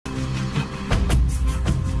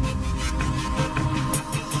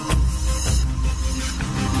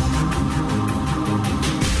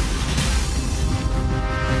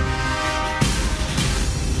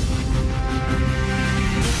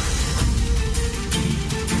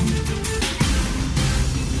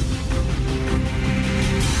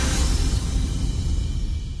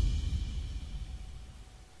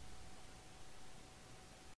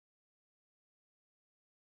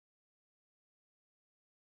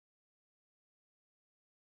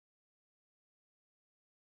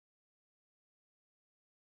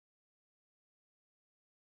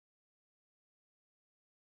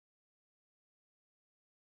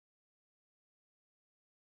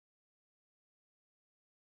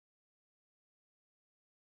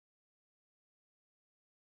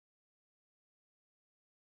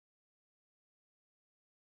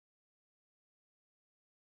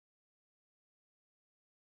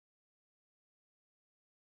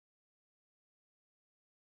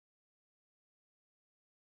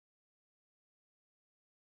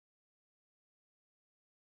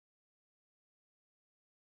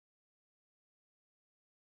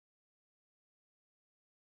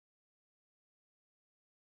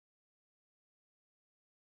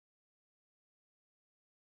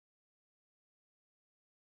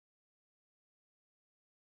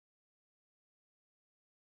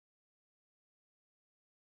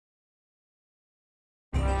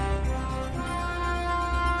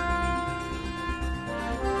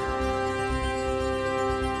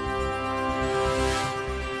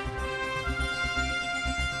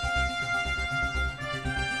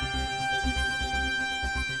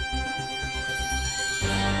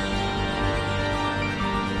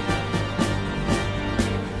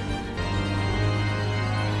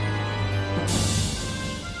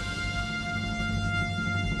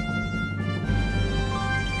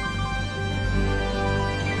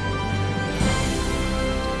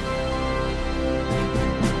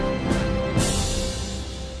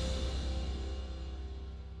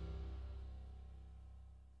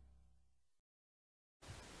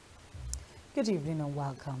Good evening and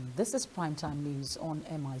welcome. This is Primetime News on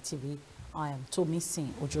MITV. I am Tomi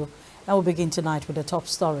Singh Ojo, and we'll begin tonight with the top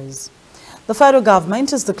stories. The federal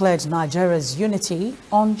government has declared Nigeria's unity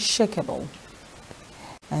unshakable,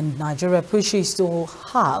 and Nigeria pushes to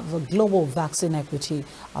have a global vaccine equity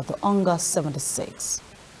at the UNGA 76.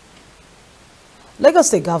 Lagos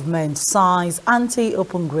State government signs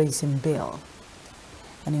anti-open grazing bill.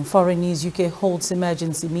 And in foreign news, UK holds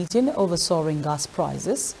emergency meeting over soaring gas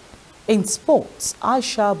prices. In sports,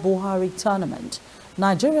 Aisha Buhari tournament,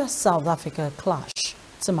 Nigeria-South Africa clash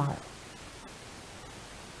tomorrow.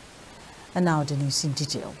 And now the news in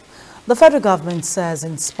detail. The federal government says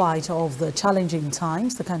in spite of the challenging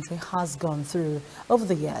times the country has gone through over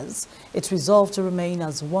the years, its resolve to remain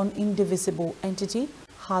as one indivisible entity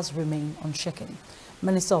has remained unshaken.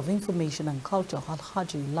 Minister of Information and Culture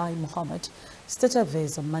Alhaji Lai Mohammed stated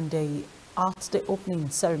this on Monday at the opening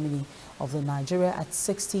ceremony of the Nigeria at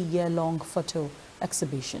 60-year-long photo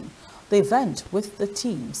exhibition. The event, with the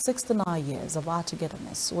theme 69 Years of Our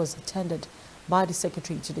Togetherness, was attended by the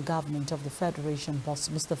Secretary to the Government of the Federation, Boss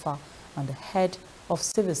Mustafa, and the Head of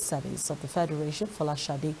Civil Service of the Federation,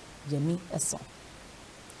 Folashade Yemi Esson.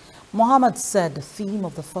 Mohammed said the theme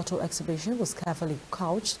of the photo exhibition was carefully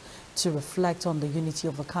couched to reflect on the unity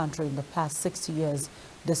of the country in the past 60 years,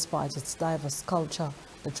 despite its diverse culture,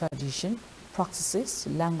 the tradition, practices,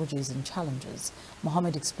 languages and challenges.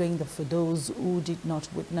 Mohammed explained that for those who did not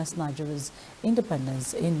witness Nigeria's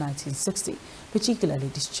independence in 1960, particularly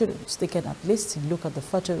the students, they can at least look at the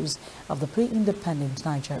photos of the pre-independent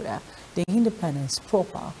Nigeria, the independence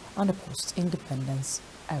proper and the post-independence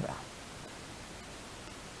era.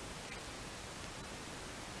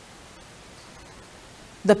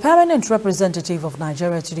 The permanent representative of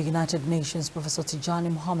Nigeria to the United Nations, Professor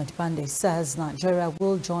Tijani Mohamed Bande, says Nigeria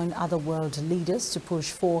will join other world leaders to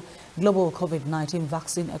push for global COVID-19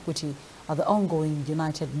 vaccine equity at the ongoing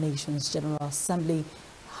United Nations General Assembly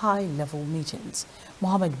high-level meetings.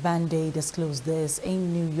 Mohamed Bande disclosed this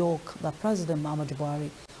in New York that President Muhammadu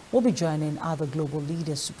Buhari will be joining other global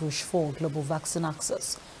leaders to push for global vaccine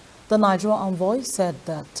access. The Nigerian envoy said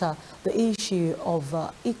that the issue of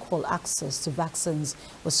equal access to vaccines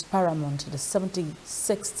was paramount to the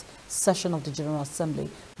 76th session of the General Assembly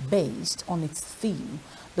based on its theme.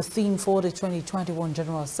 The theme for the 2021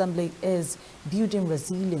 General Assembly is building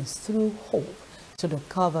resilience through hope to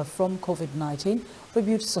recover from COVID-19,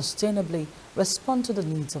 rebuild sustainably, respond to the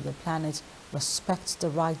needs of the planet, respect the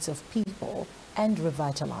rights of people, and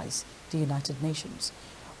revitalize the United Nations.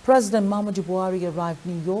 President Muhammadu Buhari arrived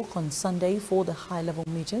in New York on Sunday for the high-level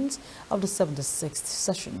meetings of the 76th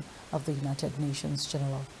session of the United Nations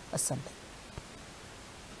General Assembly.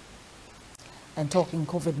 And talking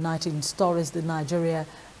COVID-19 stories, the Nigeria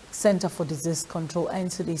Center for Disease Control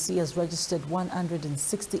 (NCDC) has registered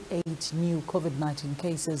 168 new COVID-19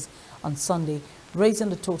 cases on Sunday, raising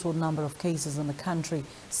the total number of cases in the country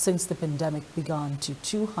since the pandemic began to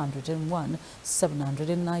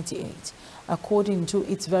 201,798. According to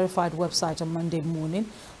its verified website on Monday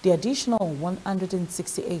morning, the additional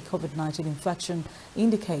 168 COVID-19 infection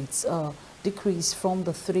indicates a decrease from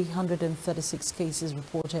the 336 cases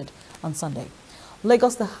reported on Sunday.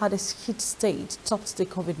 Lagos, the hardest hit state, topped the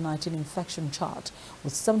COVID-19 infection chart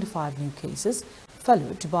with 75 new cases,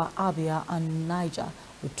 followed by Abia and Niger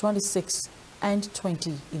with 26 and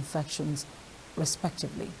 20 infections,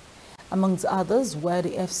 respectively. Amongst others were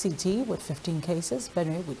the FCT with 15 cases,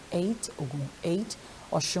 Benue with 8, Ogun 8,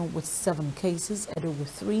 Osun with 7 cases, Edo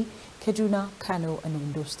with 3, Kaduna, Kano and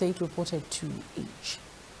Ondo State reported 2 each.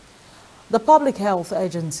 The Public Health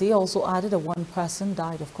Agency also added that one person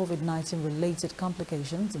died of COVID-19 related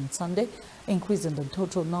complications on Sunday, increasing the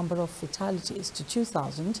total number of fatalities to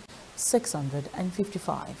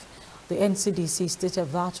 2,655. The NCDC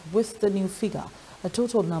stated that with the new figure, a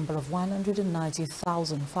total number of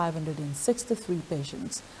 190,563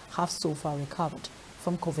 patients have so far recovered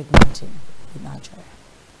from COVID-19 in Nigeria.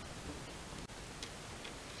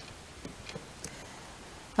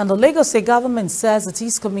 And the Lagos State government says it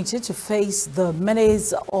is committed to face the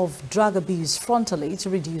menace of drug abuse frontally to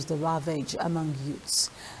reduce the ravage among youths.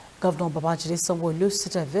 Governor Babajide Sanwo-Olu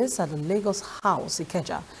stated this at the Lagos House,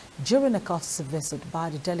 Ikeja, during a courtesy visit by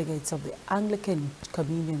the delegates of the Anglican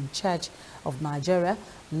Communion Church of Nigeria,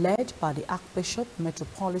 led by the Archbishop,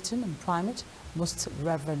 Metropolitan and Primate, Most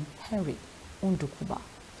Reverend Henry Undukuba.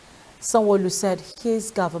 Sanwo-Olu said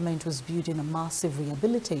his government was building a massive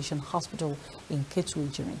rehabilitation hospital in Ketu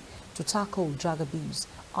Ejimi to tackle drug abuse,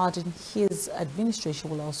 adding his administration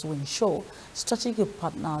will also ensure strategic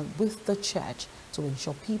partner with the church to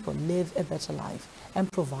ensure people live a better life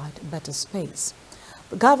and provide better space.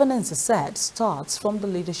 The governance, as said, starts from the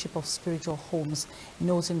leadership of spiritual homes,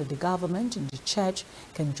 noting that the government and the church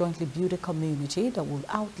can jointly build a community that will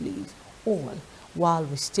outlive all, while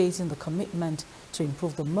restating the commitment to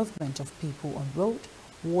improve the movement of people on road,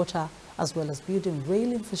 water, as well as building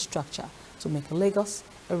rail infrastructure to make Lagos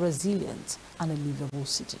a resilient and a livable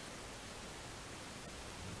city.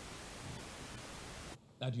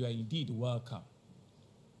 That you are indeed welcome.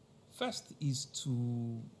 First is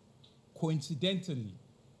to coincidentally,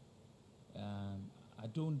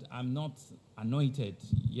 I'm not anointed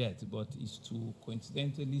yet, but is to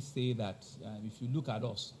coincidentally say that if you look at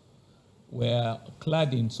us, we're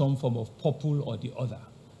clad in some form of purple or the other.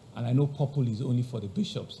 And I know purple is only for the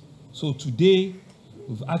bishops. So today,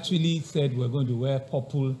 we've actually said we're going to wear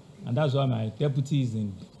purple, and that's why my deputy is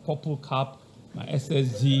in purple cap, my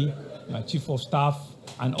SSG, my chief of staff,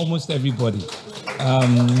 and almost everybody.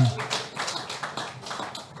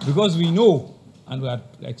 Because we know, and we are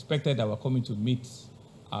expected that we're coming to meet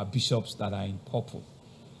our bishops that are in purple.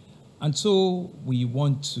 And so we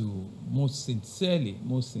want to most sincerely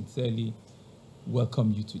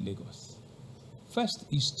welcome you to Lagos. First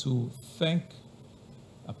is to thank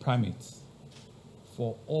a primate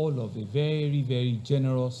for all of the very, very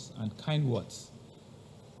generous and kind words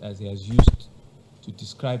that he has used to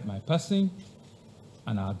describe my person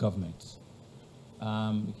and our government.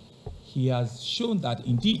 He has shown that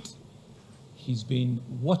indeed he's been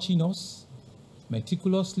watching us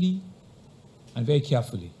meticulously and very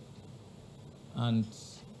carefully. And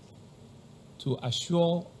to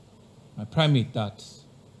assure my primate that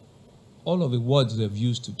all of the words they've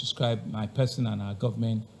used to describe my person and our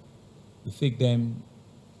government, we take them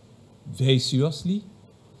very seriously.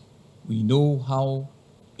 We know how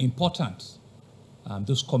important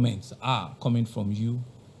those comments are coming from you,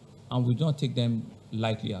 and we don't take them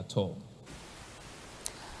lightly at all.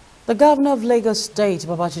 The governor of Lagos State,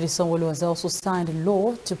 Babajide Sanwo-Olu, has also signed a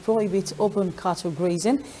law to prohibit open cattle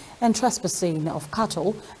grazing and trespassing of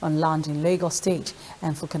cattle on land in Lagos State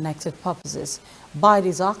and for connected purposes. By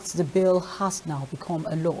these acts, the bill has now become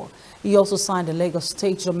a law. He also signed the Lagos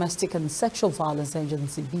State Domestic and Sexual Violence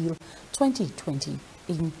Agency Bill 2020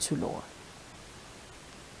 into law.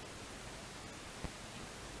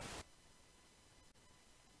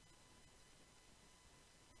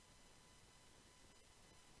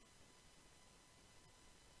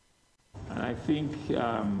 I think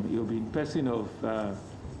you'll be in person of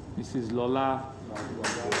Mrs. Lola,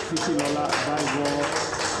 Titi Lola Bible,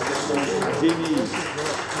 Jenny.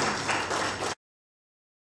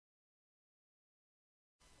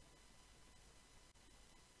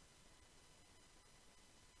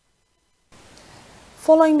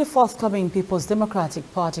 Following the forthcoming People's Democratic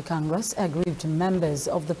Party Congress, aggrieved members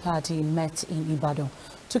of the party met in Ibadan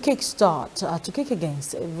to kick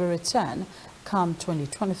against the return come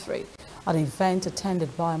 2023. An event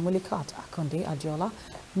attended by Mulikat Akonde Adiola,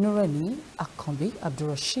 Nureni Akombi,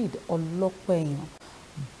 Abdurrashid Olokweyan,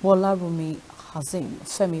 Bolarumi Hazim,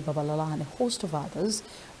 Femi Babalala, and a host of others,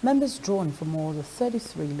 members drawn from all the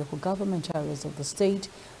 33 local government areas of the state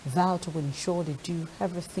vowed to ensure they do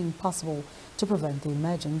everything possible to prevent the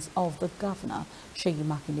emergence of the governor, Seyi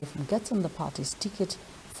Makinde, from getting the party's ticket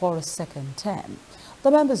for a second term.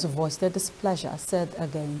 The members who voiced their displeasure said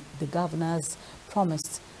against the governor's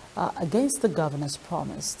promise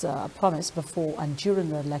before and during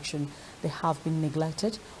the election they have been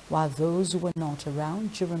neglected, while those who were not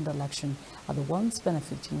around during the election are the ones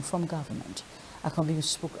benefiting from government. Akombi, who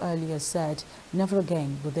spoke earlier, said never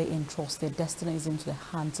again will they entrust their destinies into the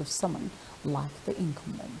hands of someone like the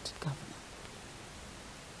incumbent governor.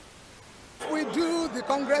 If we do the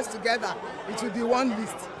Congress together, it will be one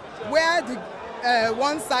list. Where the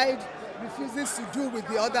one side refuses to do with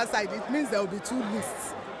the other side, it means there will be two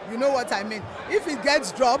lists. You know what I mean? If it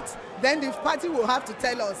gets dropped, then the party will have to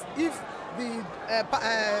tell us if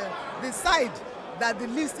the side that the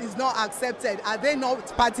list is not accepted, are they not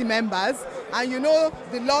party members? And you know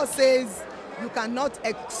the law says you cannot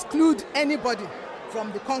exclude anybody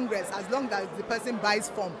from the Congress as long as the person buys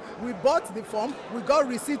form. We bought the form, we got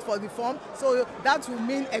receipt for the form, so that will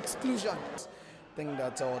mean exclusion. I think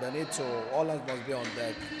that they need to, all hands must be on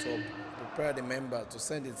deck to prepare the member, to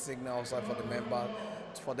send the signal outside for the member,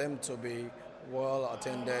 for them to be well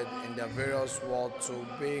attended in their various wards, to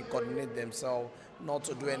coordinate themselves, not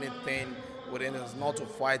to do anything within us, not to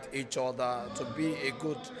fight each other, to be a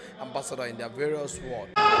good ambassador in their various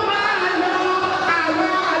wards.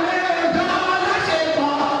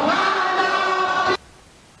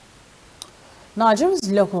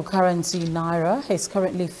 Nigeria's local currency, Naira, is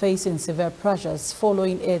currently facing severe pressures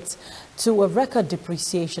following it to a record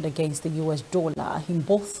depreciation against the US dollar in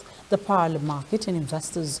both the parallel market in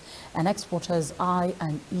investors and exporters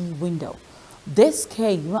I&E window. This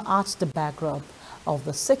came at the backdrop of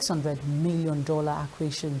the $600 million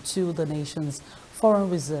accretion to the nation's foreign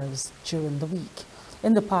reserves during the week.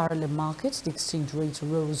 In the parallel market, the exchange rate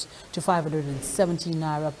rose to 570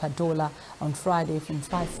 naira per dollar on Friday from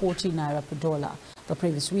 540 naira per dollar the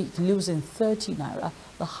previous week, losing 30 naira,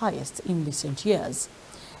 the highest in recent years.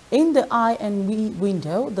 In the I&E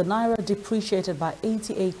window, the naira depreciated by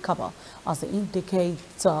 88 kobo as the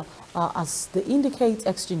indicate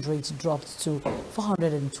exchange rate dropped to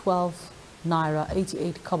 412 naira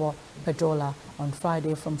 88 kobo per dollar on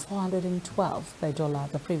Friday from 412 per dollar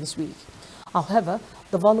the previous week. However,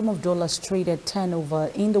 the volume of dollars traded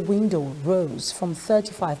turnover in the window rose from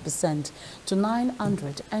 35% to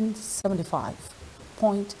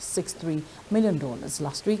 $975.63 million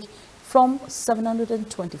last week from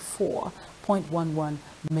 $724.11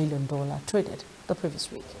 million traded the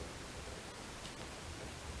previous week.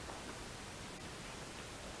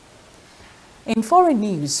 In foreign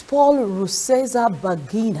news, Paul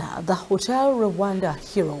Rusesabagina, the Hotel Rwanda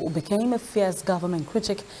hero who became a fierce government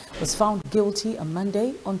critic, was found guilty on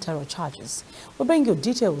Monday on terror charges. We'll bring you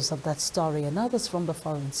details of that story and others from the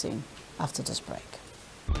foreign scene after this break.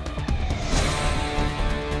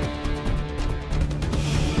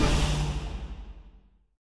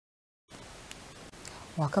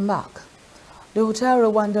 Welcome back. The Hotel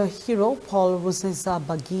Rwanda hero, Paul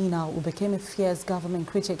Rusesabagina, who became a fierce government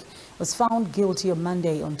critic, was found guilty on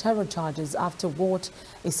Monday on terror charges after what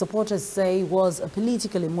his supporters say was a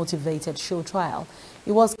politically motivated show trial.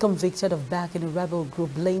 He was convicted of backing a rebel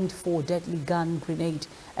group blamed for deadly gun, grenade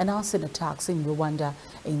and arson attacks in Rwanda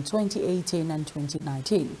in 2018 and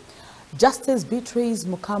 2019. Justice Beatrice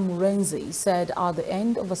Mukamurenzi said at the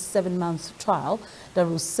end of a 7-month trial that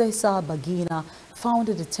Rusesabagina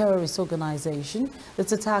founded a terrorist organization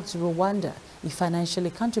that attacked Rwanda. He financially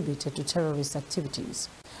contributed to terrorist activities.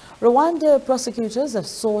 Rwanda prosecutors have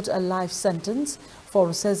sought a life sentence for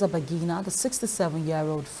Rusesabagina, the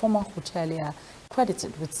 67-year-old former hotelier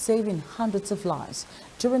credited with saving hundreds of lives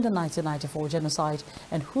during the 1994 genocide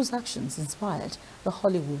and whose actions inspired the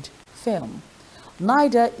Hollywood film.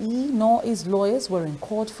 Neither he nor his lawyers were in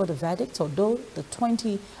court for the verdict, although the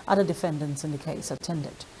 20 other defendants in the case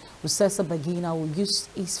attended. Rusesabagina, who used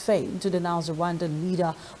his fame to denounce the Rwandan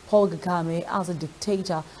leader Paul Kagame as a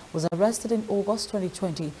dictator, was arrested in August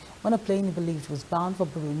 2020 when a plane he believed was bound for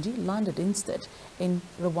Burundi landed instead in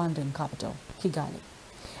Rwandan capital, Kigali.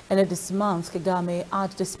 Earlier this month, Kagame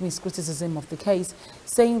had dismissed criticism of the case,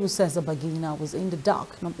 saying Rusesabagina was in the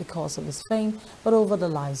dark not because of his fame, but over the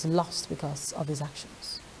lives lost because of his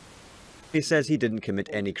actions. He says he didn't commit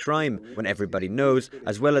any crime, when everybody knows,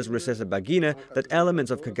 as well as Rusesabagina, that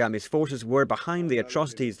elements of Kagame's forces were behind the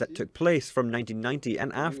atrocities that took place from 1990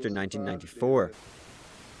 and after 1994.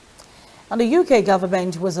 And the UK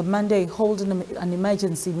government was on Monday holding an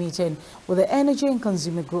emergency meeting with the energy and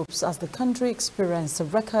consumer groups as the country experienced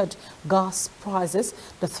record gas prices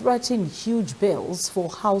that threatened huge bills for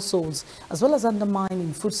households, as well as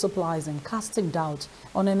undermining food supplies and casting doubt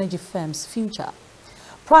on energy firms' future.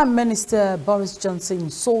 Prime Minister Boris Johnson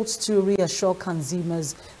sought to reassure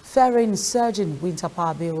consumers fearing surging winter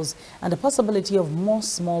power bills and the possibility of more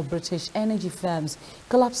small British energy firms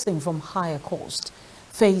collapsing from higher cost.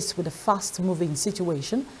 Faced with a fast-moving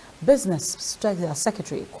situation, Business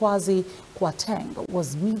Secretary Kwasi Kwarteng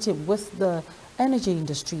was meeting with the energy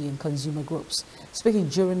industry and consumer groups. Speaking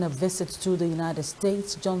during a visit to the United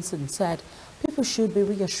States, Johnson said people should be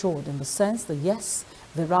reassured in the sense that yes,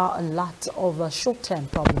 there are a lot of short-term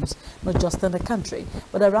problems, not just in the country,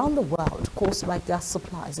 but around the world, caused by gas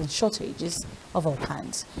supplies and shortages of all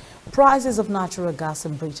kinds. Prices of natural gas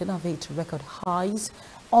in Britain have hit record highs,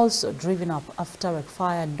 also driven up after a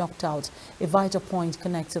fire knocked out a vital point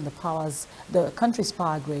connecting the country's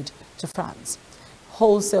power grid to France.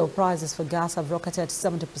 Wholesale prices for gas have rocketed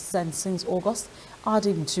 70% since August,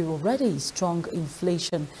 adding to already strong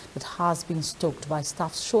inflation that has been stoked by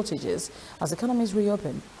staff shortages as economies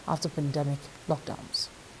reopen after pandemic lockdowns.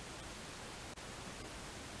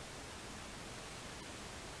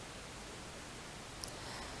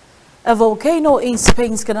 A volcano in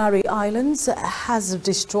Spain's Canary Islands has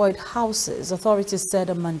destroyed houses, authorities said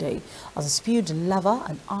on Monday, as it spewed lava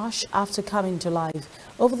and ash after coming to life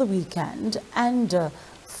over the weekend and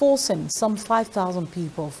forcing some 5,000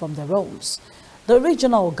 people from their homes. The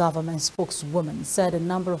regional government spokeswoman said a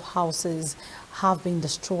number of houses have been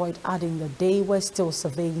destroyed, adding that they were still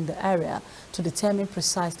surveying the area to determine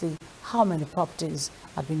precisely how many properties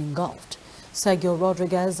had been engulfed. Sergio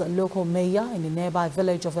Rodriguez, a local mayor in the nearby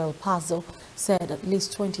village of El Paso, said at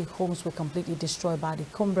least 20 homes were completely destroyed by the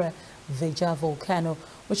Cumbre Vieja volcano,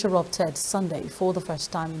 which erupted Sunday for the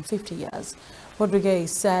first time in 50 years.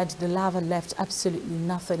 Rodriguez said the lava left absolutely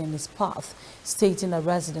nothing in its path, stating that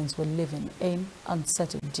residents were living in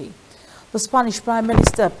uncertainty. The Spanish Prime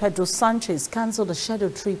Minister Pedro Sanchez cancelled a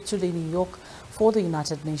scheduled trip to New York for the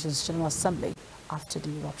United Nations General Assembly after the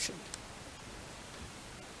eruption.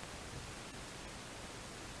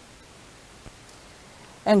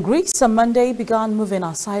 And Greece on Monday began moving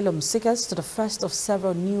asylum seekers to the first of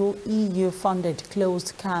several new EU-funded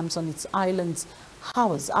closed camps on its islands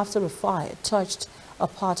hours after a fire touched a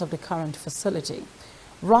part of the current facility.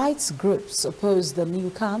 Rights groups oppose the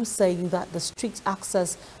new camps, saying that the strict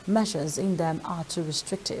access measures in them are too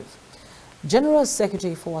restrictive. General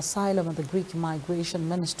Secretary for Asylum at the Greek Migration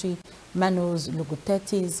Ministry, Manos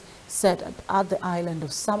Logothetis, said at the island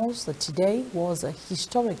of Samos that today was a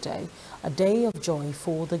historic day, a day of joy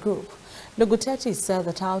for the group. Logothetis said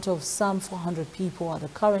that out of some 400 people at the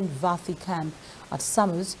current Vathi camp at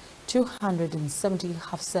Samos, 270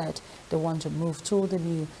 have said they want to move to the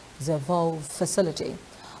new Zervo facility.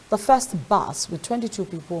 The first bus with 22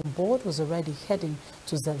 people on board was already heading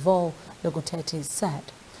to Zervo, Logothetis said.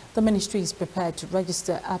 The ministry is prepared to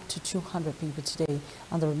register up to 200 people today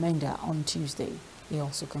and the remainder on Tuesday, he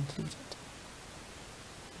also concluded.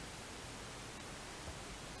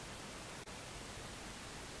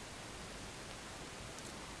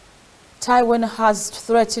 Taiwan has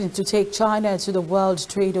threatened to take China to the World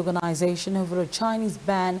Trade Organization over a Chinese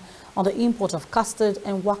ban on the import of custard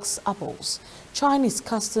and wax apples. Chinese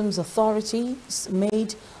customs authorities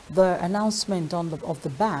made the announcement of the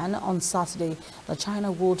ban on Saturday that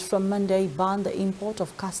China would from Monday ban the import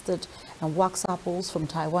of custard and wax apples from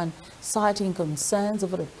Taiwan, citing concerns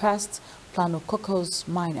over the pest Planococcus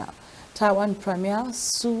minor. Taiwan Premier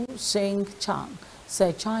Su Sheng-chang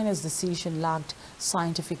said China's decision lacked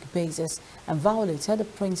scientific basis and violated the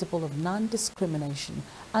principle of non-discrimination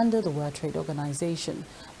under the World Trade Organization,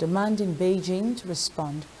 demanding Beijing to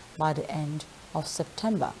respond by the end of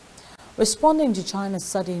September. Responding to China's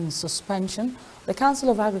sudden suspension, the Council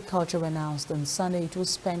of Agriculture announced on Sunday it will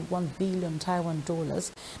spend $1 billion Taiwan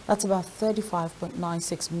dollars, that's about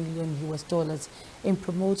 $35.96 million US dollars, in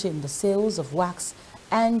promoting the sales of wax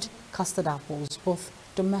and custard apples, both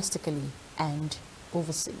domestically and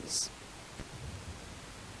overseas.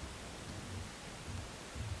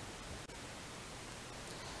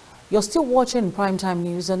 You're still watching Primetime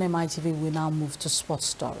News on MITV. We now move to sports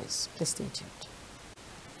stories. Please stay tuned.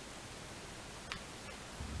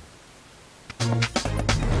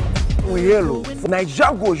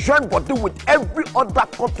 Nigeria go join body with every other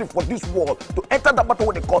country for this world to enter the battle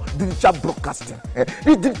what they call digital broadcasting.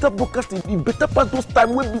 This digital broadcasting is better pass those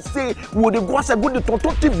time when we say we dey go outside go the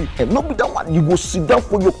Tonton TV and not be that one. You go sit down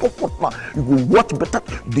for your comfort now. You go watch better.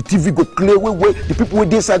 The TV go clear way. The people with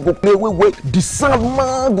this side go clear way. The sound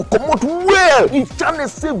man go come out well. The channel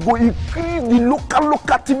say go increase the local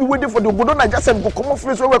TV waiting for the Obodo Naija say go come out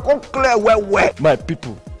face where come clear well. My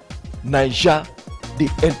people, Naija they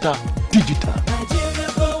enter digital. Nigeria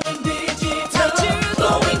going digital. Nigeria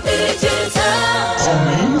going digital.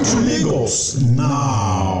 Coming to Lagos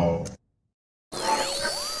now.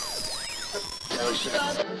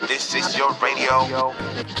 This is your radio.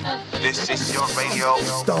 This is your radio.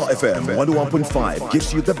 Star FM 101.5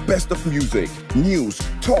 gives you the best of music, news,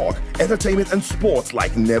 talk, entertainment, and sports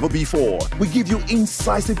like never before. We give you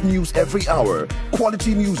incisive news every hour,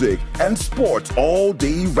 quality music, and sports all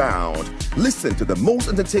day round. Listen to the most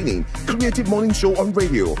entertaining, creative morning show on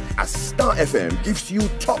radio as Star FM gives you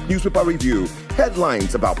top newspaper review,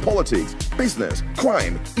 headlines about politics, business,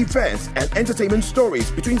 crime, events, and entertainment stories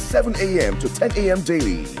between 7 a.m. to 10 a.m.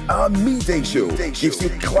 daily. Our midday show gives you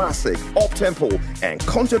classic, up-tempo, and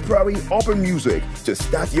contemporary urban music to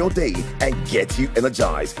start your day and get you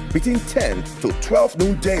energized. Between 10 to 12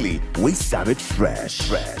 noon daily, we serve it fresh.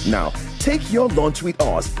 Now, take your lunch with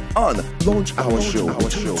us on Lunch Hour Show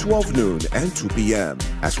between 12 noon and 2 p.m.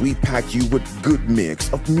 as we pack you with good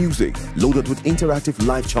mix of music loaded with interactive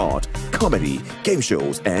live chart, comedy, game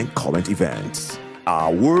shows, and current events.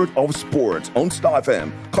 Our Word of Sports on Star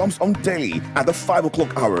FM comes on daily at the 5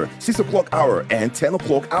 o'clock hour, 6 o'clock hour, and 10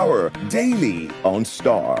 o'clock hour daily on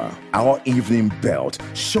Star. Our evening belt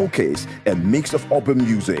showcase a mix of urban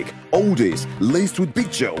music, oldies laced with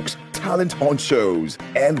big jokes, talent on shows,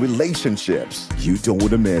 and relationships. You don't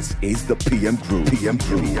want to miss is the PM Crew.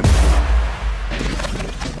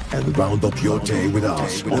 And round up your day with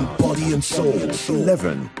us on Body and Soul,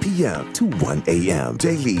 11 p.m. to 1 a.m.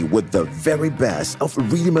 daily with the very best of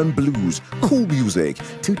rhythm and blues, cool music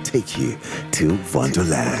to take you to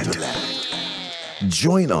Wonderland.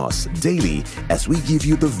 Join us daily as we give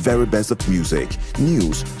you the very best of music,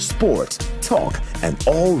 news, sports, talk, and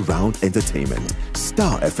all-round entertainment.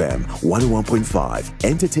 Star FM 101.5,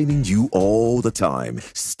 entertaining you all the time.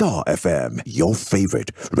 Star FM, your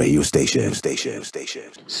favorite radio station. Star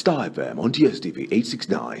FM on DSTV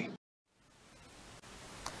 869.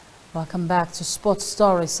 Welcome back to Sports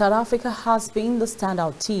Story. South Africa has been the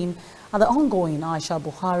standout team at the ongoing Aisha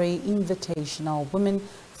Buhari Invitational Women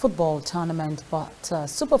Football Tournament, but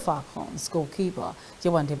Super Falcons goalkeeper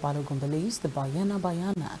Yewande Balogun believes the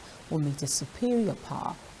Bayana will meet a superior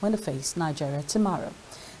power when they face Nigeria tomorrow.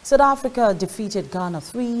 South Africa defeated Ghana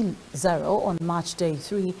 3-0 on match day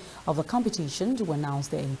 3 of the competition to announce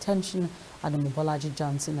their intention at the Mobolaji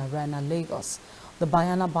Johnson Arena, Lagos. The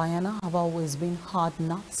Bayana have always been hard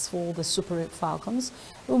nuts for the Super Falcons,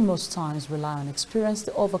 who most times rely on experience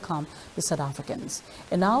to overcome the South Africans.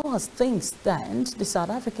 And now, as things stand, the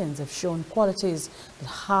South Africans have shown qualities that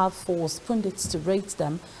have forced pundits to rate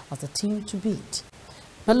them as the team to beat.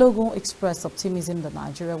 Balogun expressed optimism that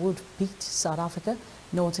Nigeria would beat South Africa,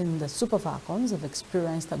 noting the Super Falcons have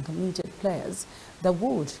experienced and committed players that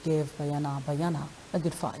would give Bayana a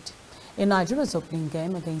good fight. In Nigeria's opening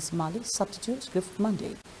game against Mali, substitute Griffith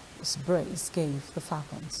Monday, this brace gave the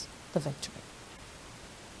Falcons the victory.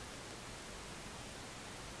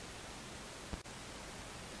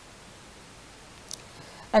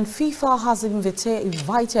 And FIFA has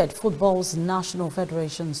invited football's national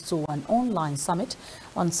federations to an online summit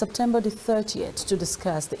on September the 30th to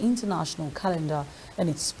discuss the international calendar and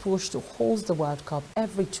its push to host the World Cup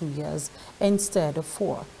every 2 years instead of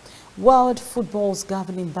 4. World Football's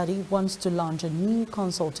governing body wants to launch a new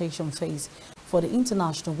consultation phase for the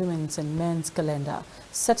international women's and men's calendar,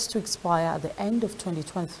 set to expire at the end of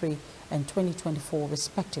 2023 and 2024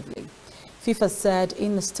 respectively. FIFA said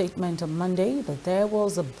in a statement on Monday that there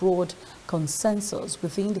was a broad consensus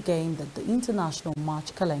within the game that the international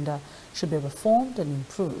match calendar should be reformed and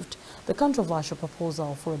improved. The controversial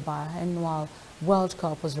proposal for a biannual World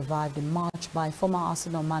Cup was revived in March by former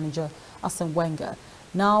Arsenal manager Arsene Wenger,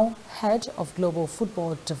 now head of global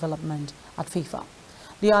football development at FIFA.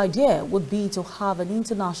 The idea would be to have an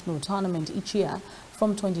international tournament each year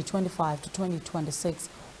from 2025 to 2026,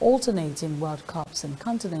 alternating World Cups and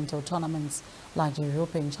continental tournaments like the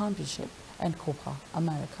European Championship and Copa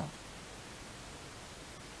America.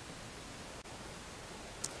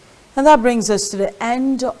 And that brings us to the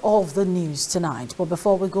end of the news tonight. But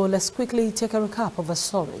before we go, let's quickly take a recap of our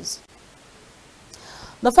stories.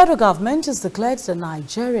 The federal government has declared that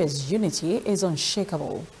Nigeria's unity is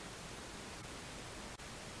unshakable.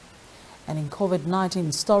 And in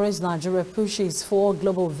COVID-19 stories, Nigeria pushes for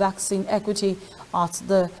global vaccine equity at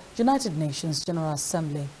the United Nations General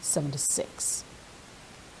Assembly 76.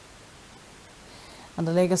 And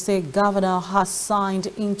the Lagos State Governor has signed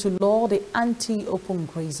into law the anti-open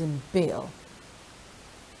grazing bill.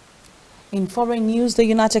 In foreign news, the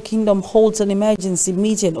United Kingdom holds an emergency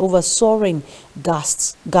meeting over soaring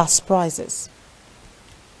gas prices.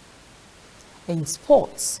 In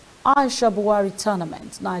sports, Aisha Buhari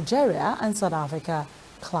tournament, Nigeria and South Africa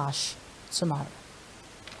clash tomorrow.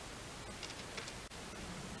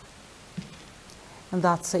 And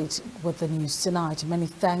that's it with the news tonight. Many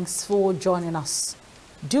thanks for joining us.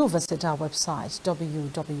 Do visit our website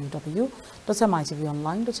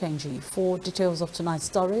www.mitvonline.ng for details of tonight's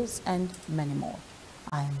stories and many more.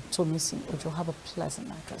 I am Tomisi Ojo. Have a pleasant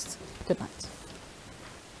night rest. Good night.